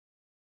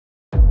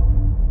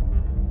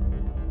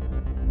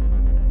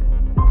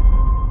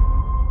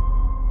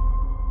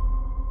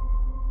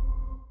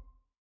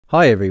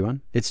Hi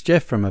everyone, it's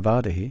Jeff from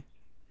Avada here.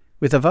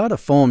 With Avada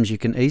Forms you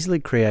can easily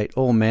create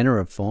all manner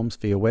of forms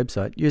for your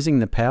website using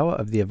the power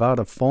of the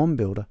Avada Form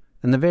Builder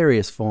and the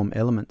various form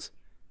elements.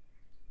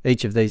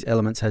 Each of these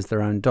elements has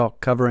their own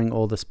doc covering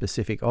all the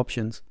specific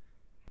options,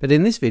 but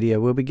in this video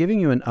we'll be giving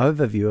you an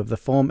overview of the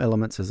form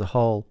elements as a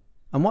whole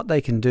and what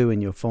they can do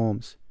in your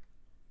forms.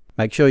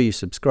 Make sure you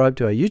subscribe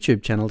to our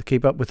YouTube channel to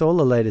keep up with all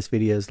the latest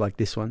videos like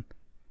this one,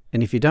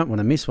 and if you don't want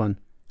to miss one,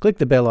 click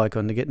the bell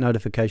icon to get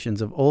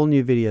notifications of all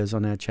new videos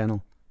on our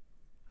channel.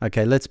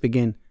 Okay, let's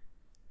begin.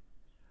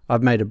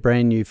 I've made a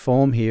brand new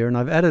form here and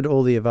I've added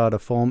all the Avada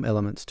Form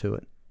elements to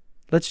it.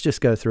 Let's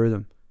just go through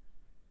them.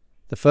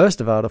 The first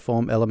Avada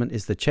Form element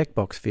is the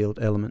checkbox field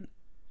element.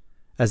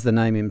 As the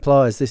name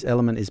implies, this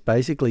element is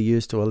basically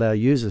used to allow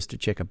users to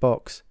check a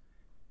box.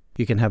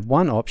 You can have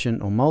one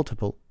option or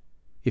multiple.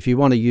 If you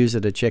want a user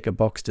to check a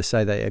box to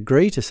say they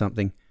agree to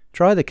something,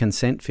 try the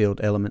consent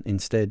field element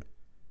instead.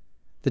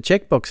 The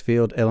checkbox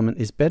field element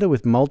is better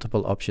with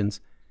multiple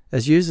options,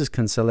 as users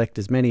can select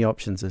as many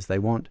options as they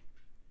want.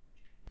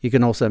 You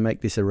can also make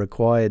this a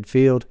required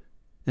field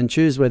and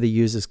choose whether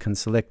users can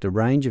select a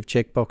range of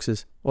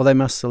checkboxes or they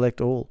must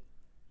select all.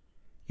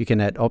 You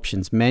can add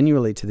options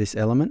manually to this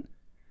element,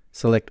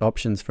 select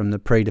options from the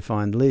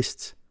predefined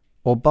lists,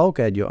 or bulk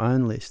add your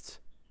own lists.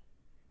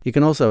 You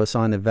can also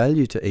assign a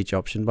value to each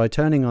option by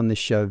turning on this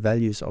Show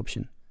Values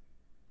option.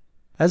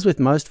 As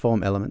with most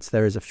form elements,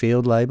 there is a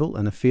field label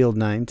and a field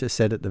name to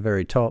set at the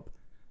very top,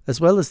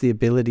 as well as the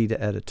ability to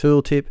add a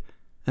tooltip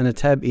and a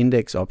tab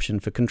index option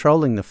for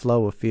controlling the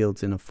flow of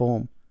fields in a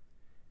form.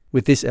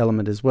 With this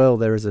element as well,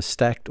 there is a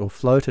stacked or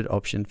floated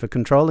option for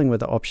controlling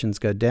whether options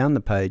go down the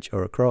page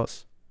or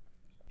across.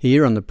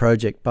 Here on the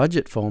Project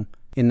Budget form,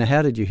 in the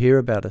How Did You Hear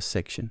About Us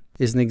section,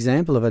 is an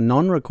example of a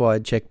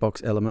non-required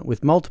checkbox element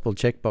with multiple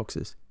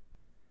checkboxes.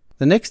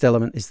 The next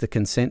element is the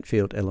consent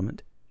field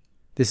element.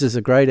 This is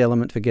a great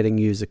element for getting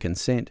user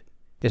consent.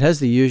 It has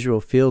the usual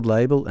field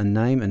label and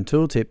name and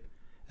tooltip,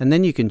 and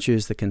then you can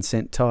choose the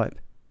consent type.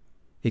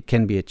 It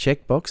can be a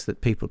checkbox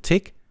that people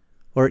tick,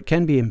 or it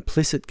can be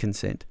implicit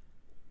consent.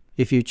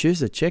 If you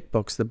choose a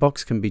checkbox, the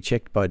box can be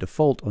checked by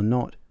default or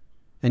not,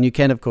 and you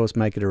can of course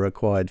make it a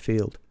required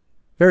field.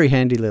 Very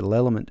handy little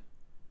element.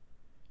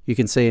 You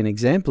can see an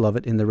example of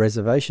it in the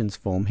reservations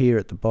form here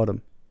at the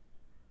bottom.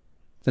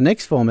 The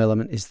next form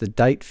element is the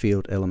date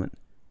field element.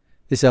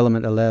 This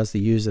element allows the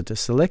user to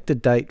select a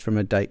date from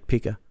a date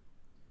picker.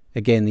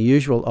 Again, the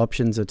usual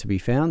options are to be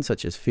found,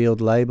 such as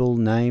field label,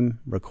 name,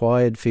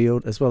 required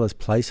field, as well as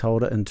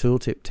placeholder and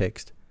tooltip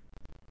text.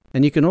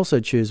 And you can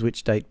also choose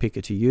which date picker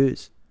to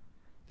use.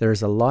 There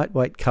is a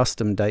lightweight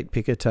custom date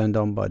picker turned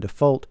on by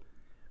default,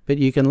 but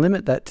you can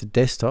limit that to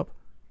desktop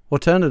or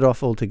turn it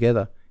off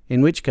altogether,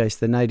 in which case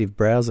the native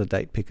browser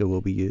date picker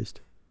will be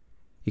used.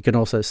 You can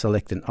also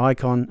select an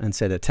icon and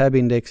set a tab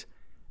index,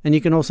 and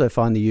you can also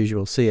find the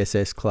usual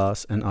CSS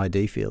class and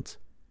ID fields.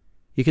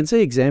 You can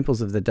see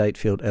examples of the date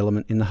field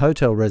element in the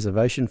hotel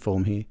reservation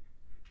form here,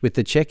 with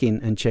the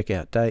check-in and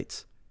check-out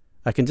dates.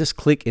 I can just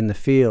click in the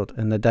field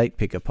and the date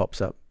picker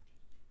pops up.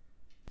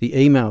 The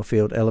email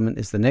field element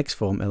is the next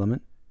form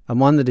element, and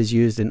one that is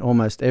used in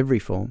almost every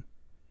form.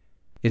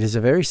 It is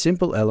a very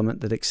simple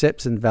element that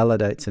accepts and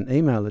validates an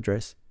email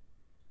address.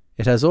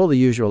 It has all the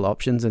usual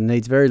options and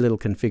needs very little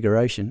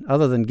configuration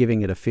other than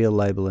giving it a field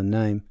label and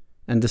name,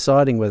 and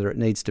deciding whether it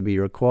needs to be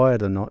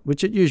required or not,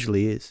 which it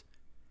usually is.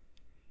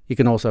 You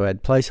can also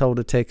add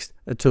placeholder text,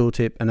 a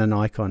tooltip and an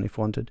icon if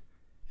wanted.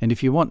 And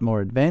if you want more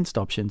advanced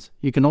options,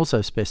 you can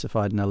also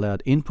specify an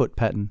allowed input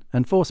pattern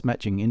and force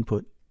matching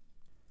input.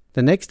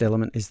 The next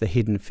element is the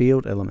hidden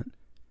field element.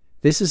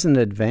 This is an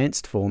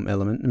advanced form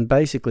element, and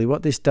basically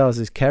what this does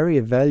is carry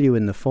a value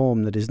in the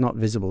form that is not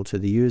visible to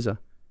the user.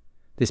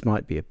 This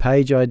might be a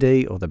page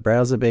ID or the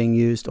browser being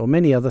used or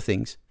many other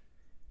things.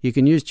 You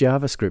can use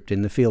JavaScript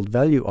in the field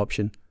value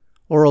option,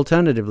 or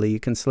alternatively you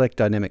can select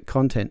dynamic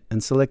content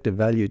and select a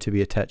value to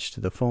be attached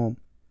to the form.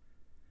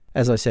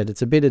 As I said,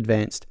 it's a bit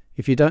advanced.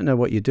 If you don't know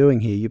what you're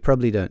doing here, you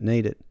probably don't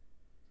need it.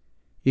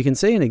 You can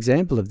see an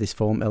example of this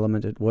form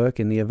element at work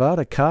in the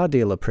Avada car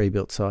dealer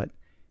pre-built site,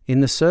 in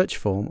the search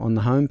form on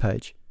the home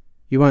page.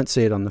 You won't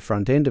see it on the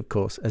front end, of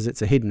course, as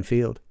it's a hidden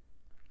field.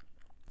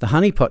 The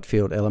honeypot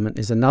field element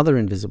is another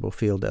invisible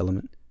field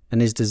element,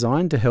 and is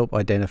designed to help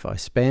identify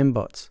spam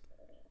bots.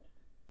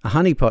 A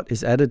honeypot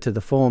is added to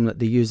the form that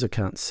the user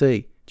can't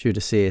see due to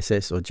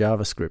CSS or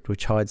JavaScript,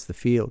 which hides the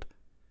field.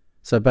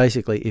 So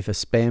basically, if a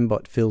spam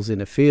bot fills in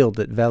a field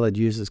that valid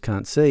users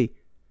can't see,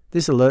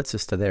 this alerts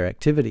us to their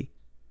activity.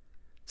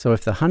 So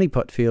if the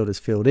honeypot field is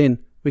filled in,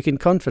 we can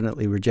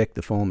confidently reject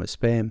the form as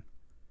spam.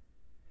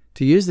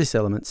 To use this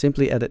element,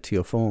 simply add it to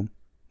your form.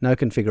 No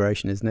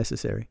configuration is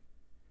necessary.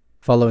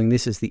 Following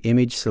this is the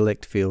image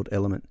select field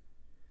element.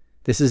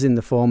 This is in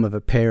the form of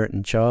a parent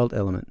and child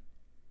element.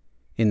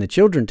 In the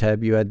Children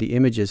tab, you add the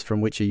images from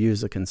which a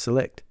user can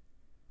select.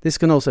 This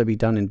can also be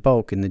done in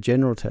bulk in the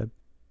General tab.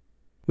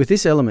 With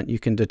this element, you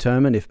can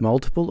determine if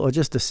multiple or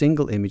just a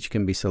single image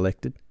can be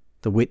selected,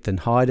 the width and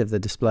height of the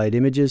displayed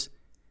images,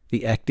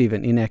 the active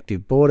and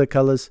inactive border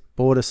colors,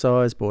 border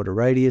size, border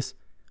radius,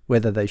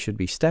 whether they should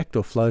be stacked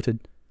or floated,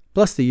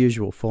 plus the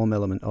usual form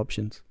element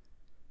options.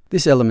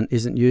 This element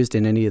isn't used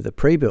in any of the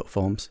pre-built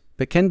forms,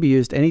 but can be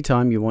used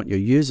anytime you want your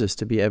users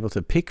to be able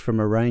to pick from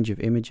a range of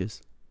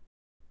images.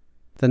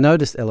 The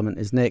notice element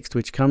is next,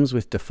 which comes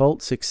with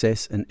default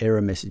success and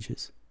error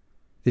messages.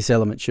 This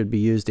element should be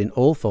used in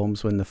all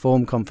forms when the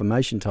form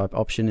confirmation type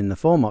option in the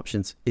form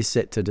options is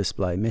set to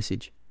display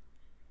message.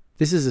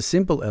 This is a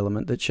simple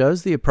element that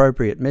shows the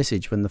appropriate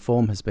message when the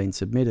form has been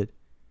submitted.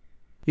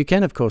 You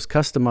can of course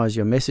customize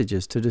your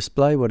messages to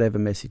display whatever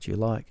message you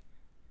like.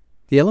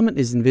 The element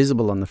is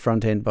invisible on the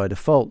front end by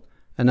default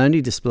and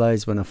only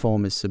displays when a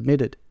form is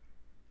submitted.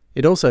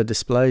 It also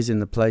displays in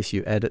the place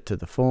you add it to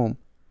the form.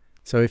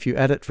 So if you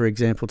add it, for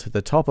example, to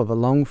the top of a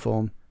long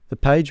form, the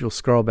page will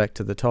scroll back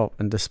to the top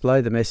and display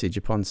the message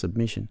upon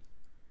submission.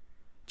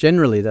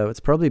 Generally though, it's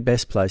probably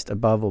best placed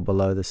above or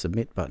below the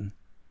submit button.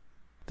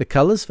 The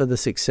colors for the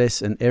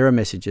success and error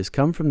messages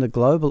come from the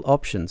global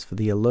options for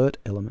the alert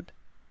element.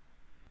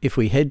 If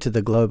we head to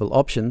the global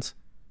options,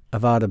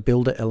 Avada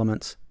Builder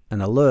Elements,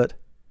 and Alert,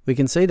 we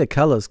can see the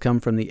colors come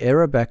from the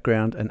error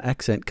background and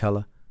accent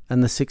color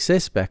and the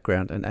success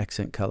background and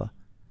accent color.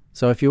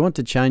 So if you want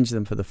to change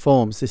them for the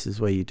forms, this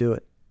is where you do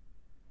it.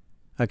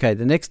 Okay,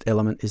 the next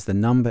element is the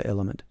number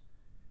element.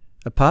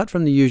 Apart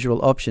from the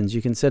usual options,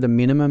 you can set a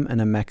minimum and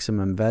a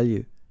maximum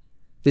value.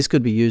 This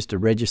could be used to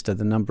register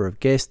the number of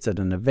guests at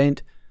an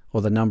event,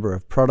 or the number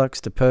of products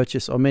to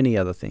purchase, or many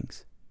other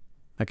things.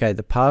 Okay,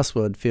 the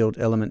password field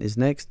element is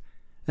next,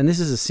 and this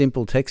is a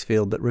simple text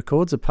field that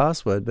records a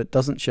password but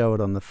doesn't show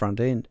it on the front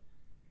end.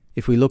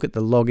 If we look at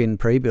the login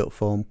pre-built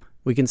form,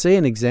 we can see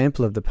an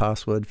example of the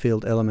password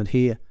field element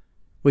here.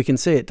 We can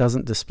see it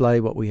doesn't display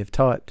what we have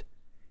typed.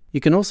 You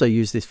can also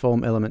use this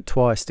form element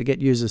twice to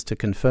get users to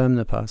confirm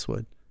the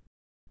password.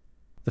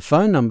 The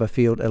phone number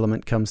field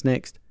element comes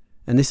next,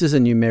 and this is a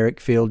numeric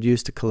field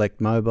used to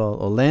collect mobile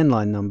or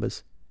landline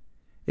numbers.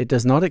 It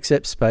does not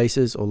accept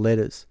spaces or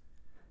letters.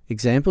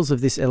 Examples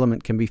of this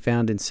element can be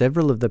found in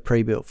several of the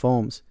pre-built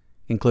forms,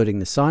 including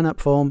the sign-up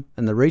form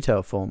and the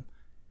retail form.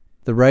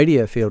 The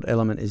radio field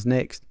element is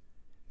next.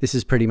 This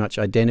is pretty much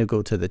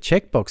identical to the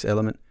checkbox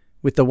element,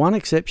 with the one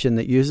exception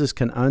that users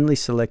can only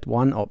select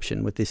one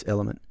option with this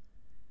element.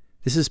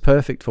 This is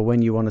perfect for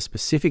when you want a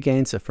specific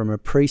answer from a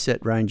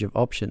preset range of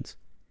options.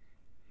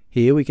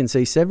 Here we can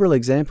see several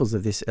examples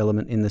of this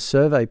element in the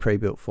survey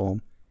pre-built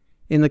form,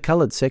 in the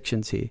colored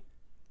sections here.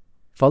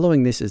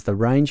 Following this is the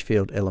range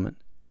field element.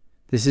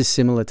 This is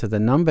similar to the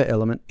number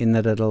element in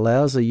that it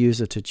allows a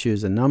user to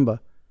choose a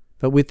number,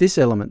 but with this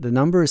element the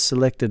number is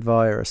selected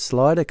via a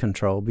slider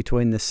control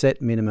between the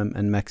set minimum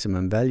and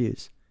maximum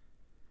values.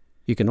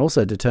 You can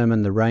also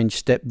determine the range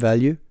step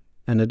value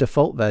and a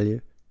default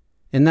value.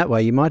 In that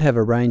way you might have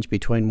a range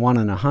between 1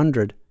 and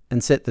 100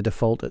 and set the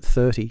default at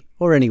 30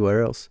 or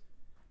anywhere else.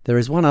 There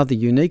is one other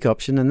unique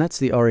option, and that's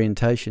the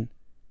orientation,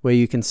 where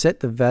you can set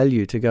the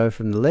value to go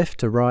from the left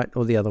to right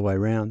or the other way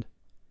round.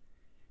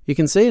 You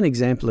can see an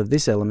example of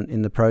this element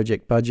in the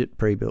project budget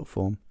pre-built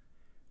form,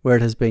 where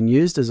it has been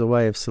used as a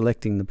way of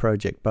selecting the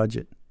project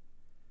budget.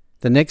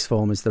 The next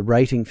form is the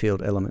rating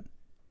field element.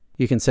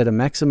 You can set a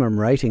maximum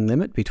rating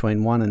limit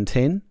between 1 and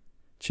 10,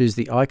 choose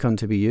the icon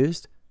to be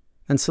used,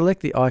 and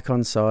select the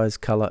icon size,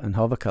 color, and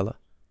hover color.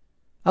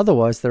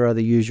 Otherwise, there are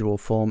the usual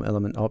form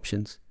element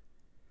options.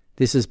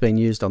 This has been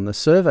used on the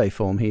survey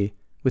form here,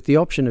 with the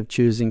option of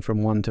choosing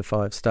from 1 to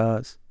 5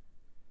 stars.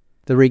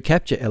 The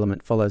reCAPTCHA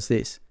element follows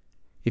this.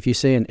 If you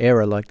see an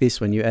error like this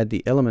when you add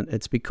the element,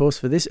 it's because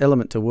for this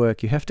element to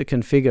work, you have to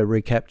configure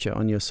reCAPTCHA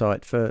on your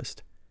site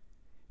first.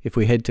 If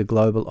we head to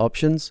Global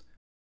Options,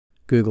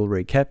 Google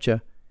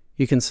reCAPTCHA,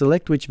 you can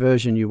select which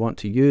version you want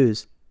to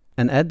use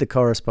and add the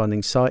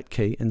corresponding site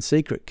key and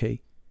secret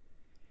key.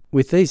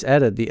 With these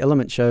added, the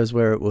element shows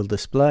where it will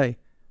display,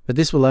 but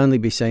this will only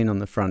be seen on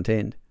the front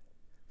end.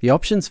 The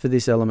options for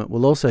this element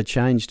will also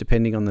change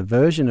depending on the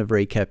version of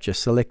reCAPTCHA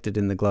selected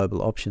in the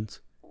global options.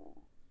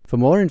 For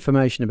more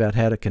information about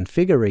how to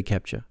configure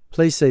reCAPTCHA,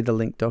 please see the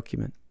linked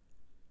document.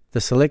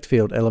 The select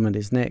field element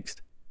is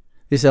next.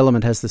 This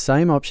element has the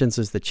same options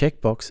as the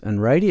checkbox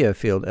and radio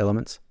field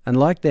elements, and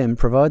like them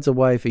provides a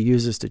way for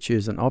users to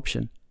choose an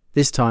option,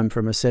 this time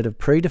from a set of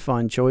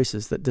predefined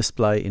choices that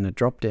display in a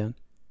drop-down.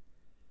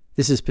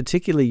 This is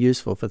particularly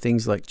useful for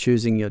things like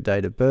choosing your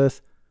date of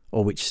birth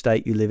or which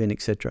state you live in,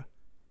 etc.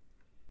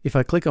 If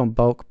I click on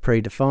Bulk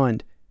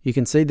Predefined, you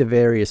can see the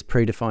various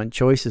predefined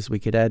choices we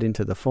could add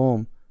into the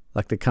form,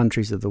 like the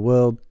countries of the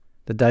world,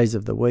 the days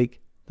of the week,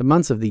 the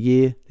months of the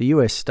year, the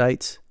US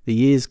states, the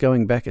years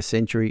going back a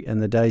century, and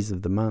the days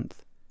of the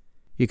month.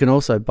 You can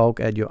also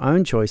bulk add your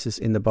own choices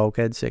in the bulk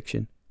add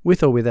section,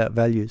 with or without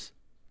values.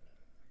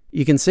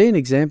 You can see an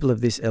example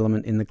of this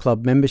element in the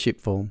club membership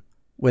form,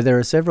 where there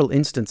are several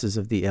instances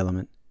of the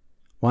element,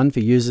 one for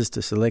users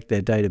to select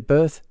their date of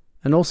birth,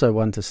 and also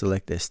one to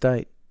select their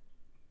state.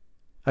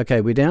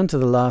 Okay, we're down to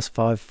the last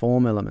 5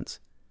 form elements.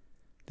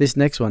 This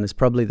next one is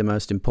probably the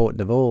most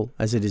important of all,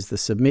 as it is the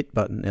Submit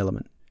button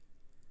element.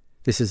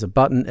 This is a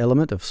button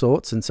element of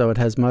sorts, and so it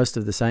has most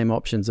of the same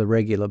options a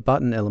regular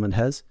button element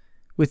has,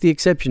 with the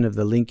exception of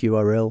the link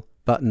URL,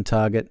 button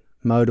target,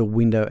 modal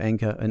window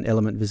anchor, and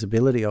element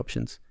visibility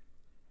options.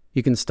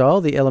 You can style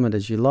the element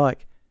as you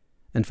like,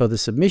 and for the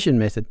submission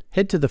method,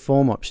 head to the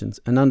form options,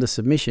 and under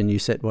submission you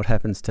set what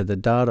happens to the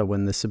data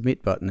when the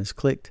submit button is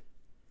clicked.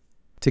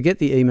 To get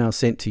the email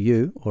sent to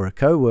you or a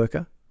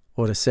co-worker,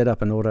 or to set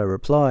up an auto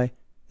reply,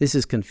 this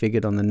is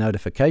configured on the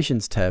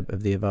Notifications tab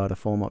of the Avada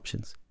Form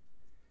options.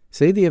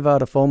 See the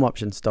Avada Form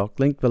options doc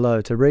linked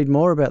below to read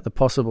more about the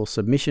possible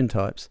submission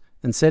types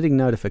and setting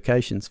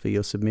notifications for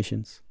your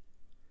submissions.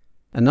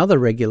 Another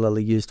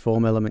regularly used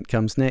form element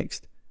comes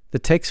next, the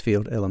text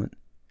field element.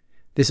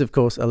 This of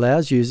course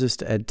allows users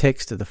to add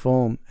text to the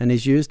form and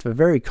is used for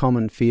very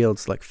common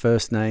fields like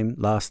first name,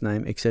 last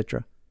name,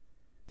 etc.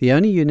 The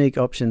only unique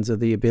options are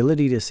the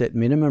ability to set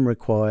minimum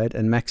required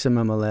and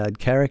maximum allowed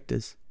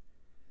characters.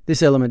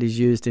 This element is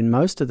used in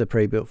most of the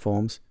pre-built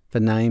forms for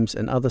names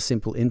and other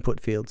simple input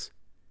fields.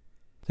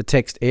 The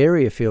text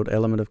area field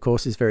element of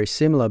course is very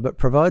similar but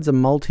provides a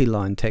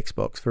multi-line text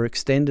box for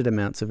extended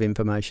amounts of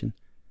information,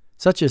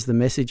 such as the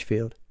message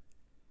field.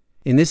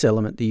 In this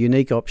element, the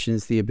unique option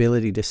is the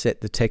ability to set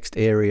the text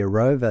area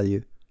row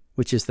value,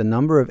 which is the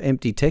number of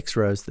empty text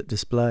rows that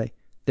display,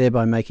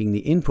 thereby making the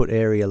input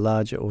area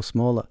larger or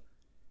smaller.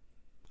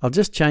 I'll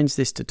just change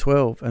this to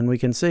 12 and we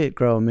can see it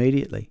grow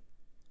immediately.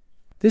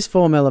 This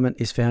form element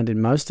is found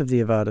in most of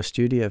the Avada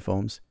Studio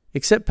forms,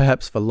 except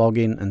perhaps for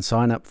login and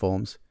sign-up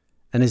forms,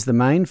 and is the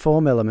main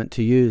form element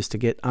to use to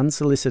get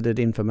unsolicited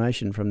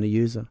information from the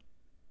user.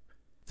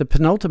 The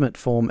penultimate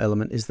form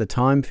element is the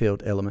time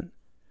field element.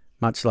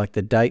 Much like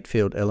the date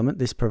field element,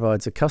 this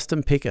provides a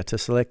custom picker to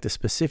select a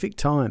specific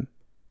time,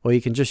 or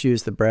you can just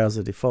use the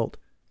browser default.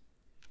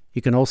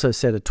 You can also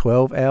set a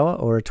 12-hour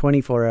or a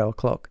 24-hour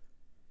clock.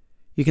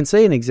 You can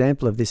see an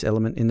example of this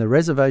element in the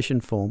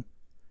reservation form,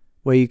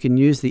 where you can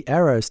use the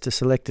arrows to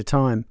select a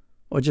time,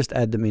 or just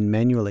add them in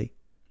manually.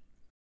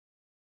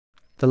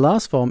 The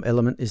last form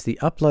element is the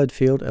upload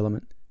field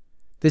element.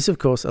 This of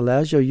course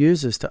allows your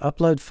users to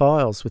upload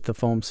files with the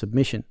form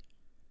submission.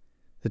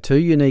 The two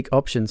unique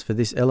options for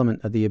this element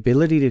are the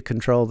ability to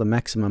control the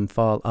maximum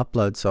file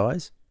upload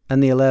size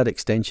and the allowed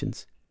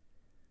extensions.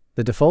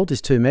 The default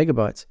is 2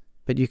 MB,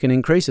 but you can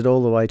increase it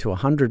all the way to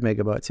 100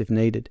 MB if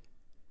needed.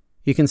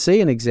 You can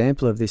see an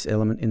example of this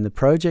element in the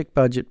Project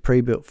Budget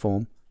Prebuilt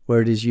form,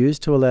 where it is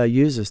used to allow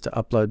users to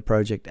upload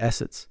project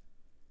assets.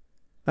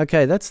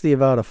 Okay, that's the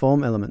Avada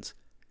Form elements.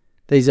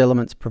 These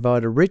elements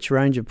provide a rich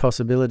range of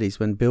possibilities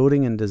when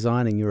building and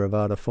designing your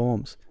Avada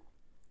forms.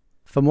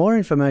 For more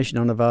information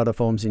on Avada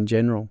Forms in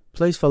general,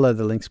 please follow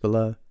the links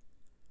below.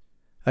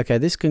 Okay,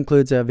 this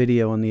concludes our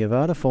video on the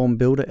Avada Form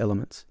Builder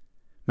elements.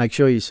 Make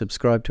sure you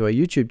subscribe to our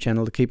YouTube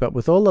channel to keep up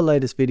with all the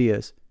latest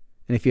videos.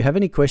 And if you have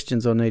any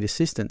questions or need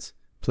assistance,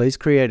 please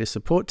create a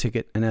support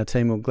ticket and our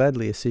team will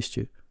gladly assist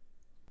you.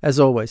 As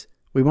always,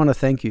 we want to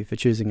thank you for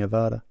choosing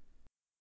Avada.